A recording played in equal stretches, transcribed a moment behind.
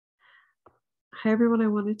Hi everyone, I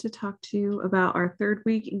wanted to talk to you about our third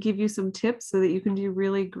week and give you some tips so that you can do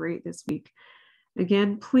really great this week.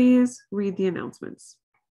 Again, please read the announcements.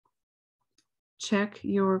 Check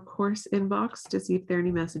your course inbox to see if there are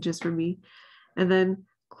any messages from me, and then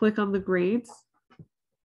click on the grades.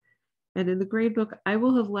 And in the grade book, I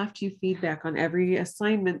will have left you feedback on every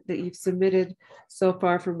assignment that you've submitted so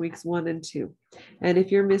far from weeks 1 and 2. And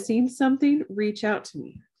if you're missing something, reach out to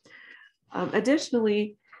me.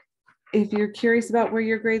 Additionally, if you're curious about where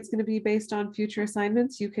your grade's going to be based on future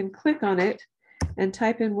assignments, you can click on it and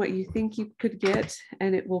type in what you think you could get,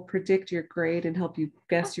 and it will predict your grade and help you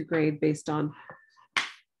guess your grade based on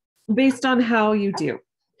how you do.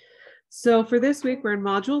 So for this week, we're in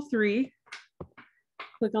Module 3.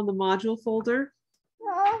 Click on the module folder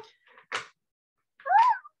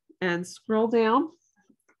and scroll down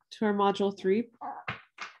to our Module 3.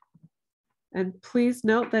 And please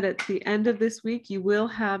note that at the end of this week, you will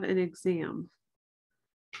have an exam.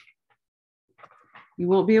 You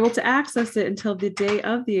won't be able to access it until the day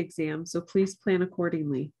of the exam, so please plan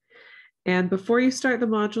accordingly. And before you start the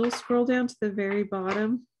module, scroll down to the very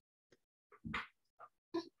bottom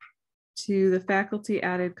to the faculty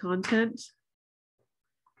added content.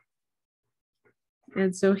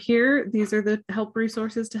 And so here, these are the help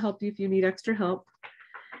resources to help you if you need extra help.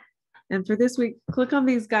 And for this week, click on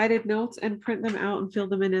these guided notes and print them out and fill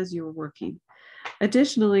them in as you are working.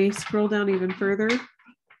 Additionally, scroll down even further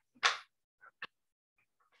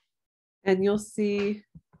and you'll see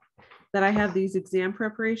that I have these exam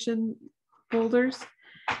preparation folders,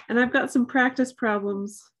 and I've got some practice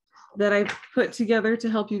problems that I've put together to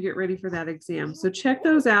help you get ready for that exam. So check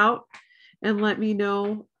those out and let me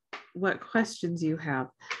know what questions you have.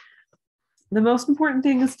 The most important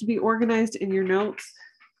thing is to be organized in your notes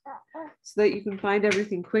so that you can find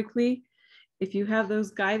everything quickly. If you have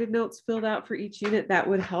those guided notes filled out for each unit, that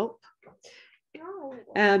would help.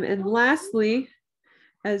 And lastly,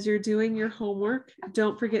 as you're doing your homework,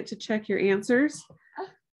 don't forget to check your answers.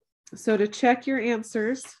 So to check your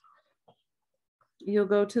answers, you'll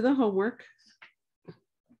go to the homework.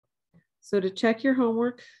 So to check your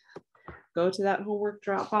homework, go to that homework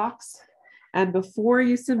drop box, and before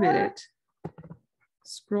you submit it,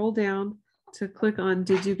 scroll down to click on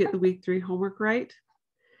did you get the week 3 homework right,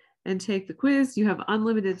 and take the quiz. You have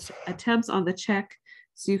unlimited attempts on the check,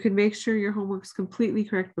 so you can make sure your homework's completely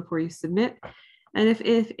correct before you submit. And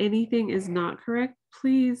if anything is not correct,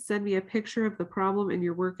 please send me a picture of the problem in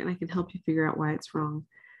your work and I can help you figure out why it's wrong.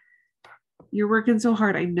 You're working so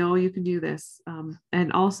hard. I know you can do this.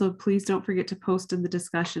 And also, please don't forget to post in the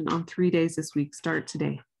discussion on 3 days this week. Start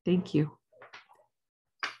today. Thank you.